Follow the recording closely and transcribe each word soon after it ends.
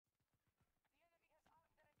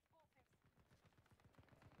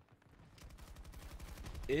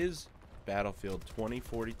Is Battlefield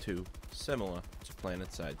 2042 similar to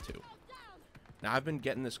Planetside 2? Now, I've been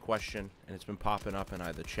getting this question, and it's been popping up in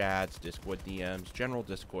either chats, Discord DMs, general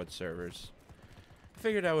Discord servers. I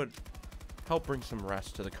figured I would help bring some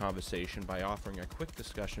rest to the conversation by offering a quick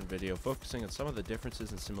discussion video focusing on some of the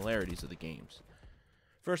differences and similarities of the games.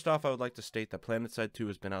 First off, I would like to state that Planetside 2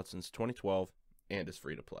 has been out since 2012 and is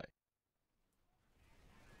free to play.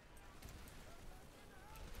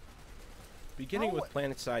 Beginning with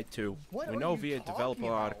Planetside 2, we know via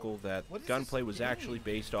developer article that gunplay was actually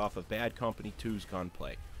based off of Bad Company 2's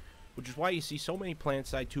gunplay, which is why you see so many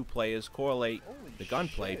Planetside 2 players correlate the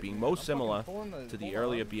gunplay being most similar to the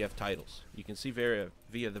earlier BF titles. You can see via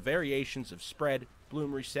the variations of spread,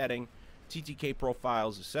 bloom resetting, TTK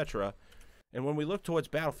profiles, etc. And when we look towards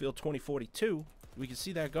Battlefield 2042, we can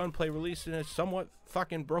see that gunplay released in a somewhat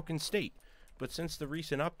fucking broken state. But since the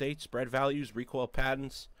recent updates, spread values, recoil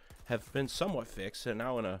patterns have been somewhat fixed and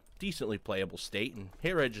now in a decently playable state, and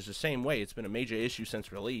hit reg is the same way. It's been a major issue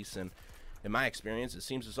since release, and in my experience it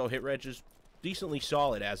seems as though hit reg is decently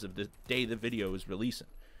solid as of the day the video is releasing.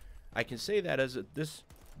 I can say that as of this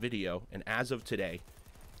video and as of today,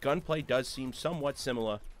 gunplay does seem somewhat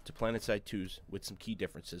similar to Planetside 2's with some key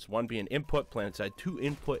differences. One being input. Planetside 2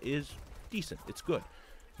 input is decent, it's good,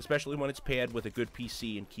 especially when it's paired with a good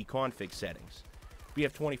PC and key config settings.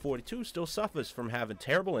 BF 2042 still suffers from having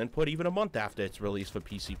terrible input even a month after its release for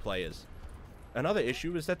PC players. Another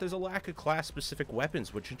issue is that there's a lack of class-specific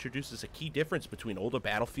weapons, which introduces a key difference between older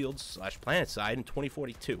Battlefields / Planetside and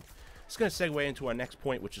 2042. It's going to segue into our next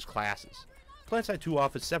point, which is classes. Planetside 2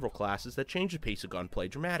 offers several classes that change the pace of gunplay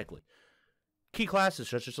dramatically. Key classes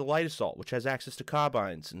such as the Light Assault, which has access to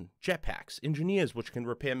carbines and jetpacks, Engineers, which can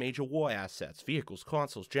repair major war assets, vehicles,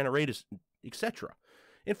 consoles, generators, etc.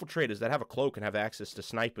 Infiltrators that have a cloak and have access to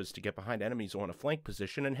snipers to get behind enemies or in a flank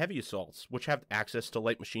position, and Heavy Assaults, which have access to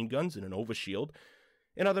light machine guns and an overshield,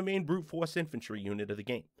 and are the main brute force infantry unit of the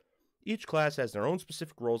game. Each class has their own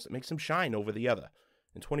specific roles that makes them shine over the other.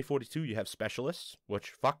 In 2042 you have Specialists,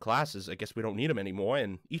 which fuck classes, I guess we don't need them anymore,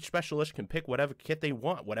 and each Specialist can pick whatever kit they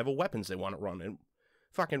want, whatever weapons they want to run, and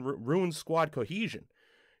fucking ruins squad cohesion.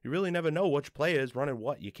 You really never know which player is running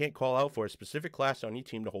what. You can't call out for a specific class on your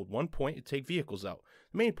team to hold one point and take vehicles out.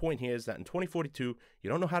 The main point here is that in 2042, you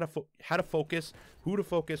don't know how to focus, who to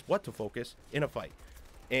focus, what to focus in a fight.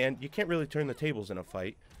 And you can't really turn the tables in a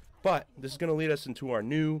fight. But this is going to lead us into our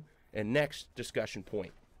new and next discussion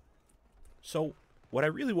point. So what I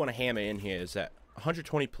really want to hammer in here is that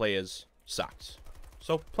 120 players sucks.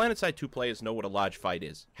 So Planetside 2 players know what a large fight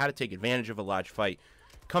is, how to take advantage of a large fight,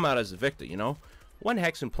 come out as a victor, you know? One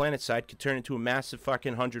hex in Planetside could turn into a massive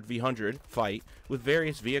fucking 100v100 fight with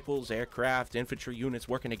various vehicles, aircraft, infantry units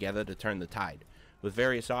working together to turn the tide, with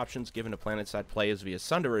various options given to Planetside players via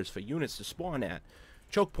sunderers for units to spawn at,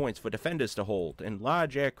 choke points for defenders to hold, and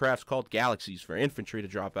large aircrafts called galaxies for infantry to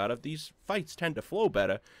drop out of. These fights tend to flow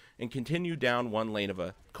better and continue down one lane of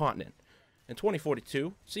a continent. In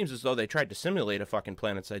 2042, seems as though they tried to simulate a fucking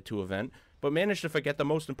Planetside 2 event, but managed to forget the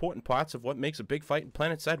most important parts of what makes a big fight in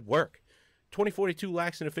Planetside work. 2042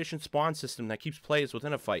 lacks an efficient spawn system that keeps players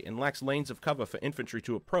within a fight and lacks lanes of cover for infantry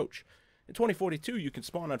to approach. In 2042, you can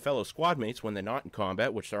spawn on fellow squad mates when they're not in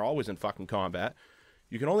combat, which they're always in fucking combat.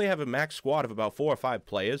 You can only have a max squad of about 4 or 5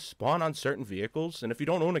 players, spawn on certain vehicles, and if you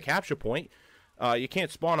don't own a capture point, you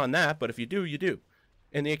can't spawn on that, but if you do, you do.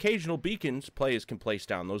 And the occasional beacons players can place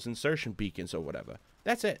down, those insertion beacons or whatever.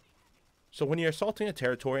 That's it. So when you're assaulting a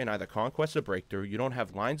territory in either Conquest or Breakthrough, you don't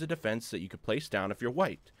have lines of defense that you could place down if you're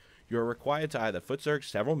wiped. You are required to either foot zerg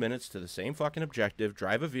several minutes to the same fucking objective,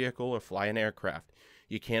 drive a vehicle, or fly an aircraft.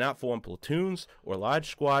 You cannot form platoons or large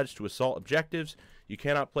squads to assault objectives, you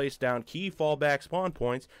cannot place down key fallback spawn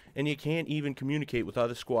points, and you can't even communicate with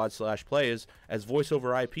other squad / players, as voice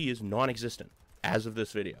over IP is non-existent, as of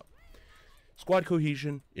this video. Squad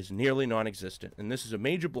cohesion is nearly non-existent, and this is a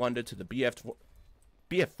major blunder to the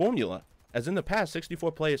BF formula, as in the past,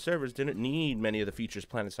 64-player servers didn't need many of the features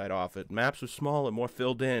Planetside offered. Maps were smaller, more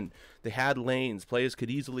filled in. They had lanes. Players could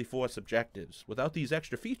easily force objectives. Without these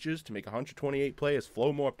extra features to make 128 players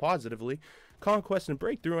flow more positively, Conquest and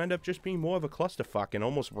Breakthrough end up just being more of a clusterfuck and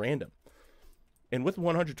almost random. And with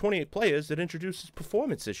 128 players, it introduces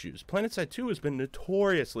performance issues. Planetside 2 has been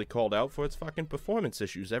notoriously called out for its fucking performance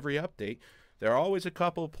issues every update. There are always a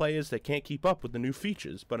couple of players that can't keep up with the new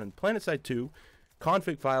features, but in Planetside 2,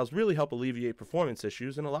 config files really help alleviate performance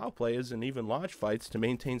issues and allow players in even large fights to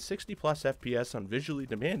maintain 60+ FPS on visually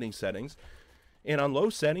demanding settings, and on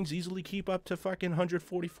low settings easily keep up to fucking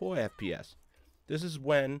 144 FPS. This is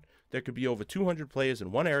when there could be over 200 players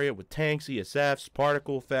in one area with tanks, ESFs,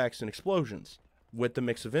 particle effects, and explosions, with the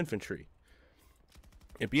mix of infantry.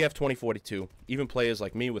 In BF 2042, even players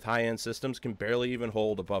like me with high-end systems can barely even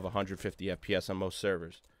hold above 150 FPS on most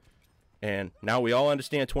servers. And now we all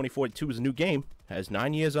understand 2042 is a new game, has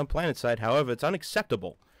 9 years on Planetside. However, it's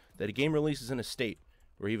unacceptable that a game releases in a state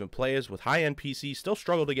where even players with high-end PCs still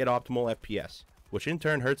struggle to get optimal FPS, which in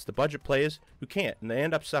turn hurts the budget players who can't, and they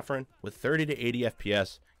end up suffering with 30 to 80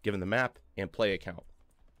 FPS given the map and player count.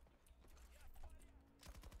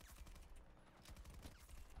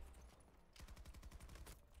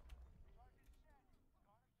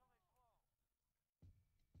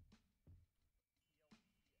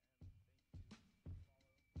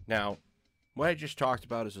 Now, what I just talked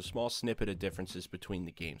about is a small snippet of differences between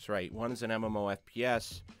the games, right? One is an MMO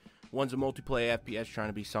FPS, one's a multiplayer FPS trying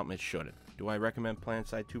to be something it shouldn't. Do I recommend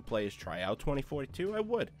Planetside 2 players try out 2042? I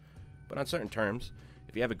would. But on certain terms,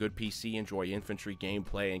 if you have a good PC, enjoy infantry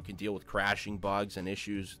gameplay, and can deal with crashing bugs and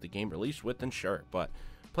issues the game released with, then sure. But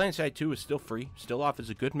Planetside 2 is still free, still offers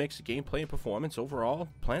a good mix of gameplay and performance. Overall,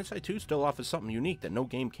 Planetside 2 still offers something unique that no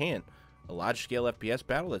game can. A large-scale FPS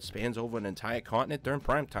battle that spans over an entire continent during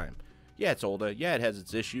prime time. Yeah, it's older, yeah, it has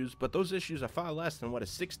its issues, but those issues are far less than what a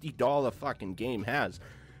 $60 fucking game has,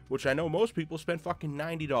 which I know most people spend fucking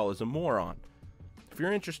 $90 or more on. If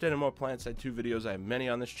you're interested in more Planetside 2 videos, I have many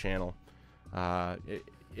on this channel.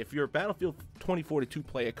 If you're a Battlefield 2042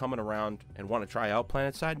 player coming around and want to try out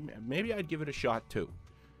Planetside, maybe I'd give it a shot too.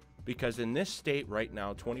 Because in this state right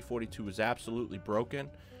now, 2042 is absolutely broken,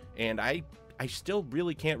 and I still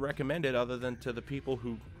really can't recommend it other than to the people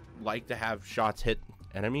who like to have shots hit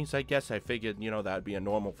enemies, I guess. I figured, you know, that would be a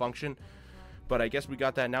normal function. But I guess we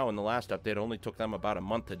got that now in the last update. It only took them about a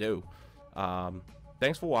month to do.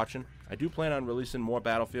 Thanks for watching. I do plan on releasing more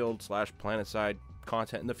Battlefield/Planetside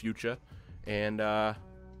content in the future. And,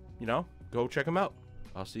 you know, go check them out.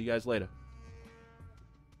 I'll see you guys later.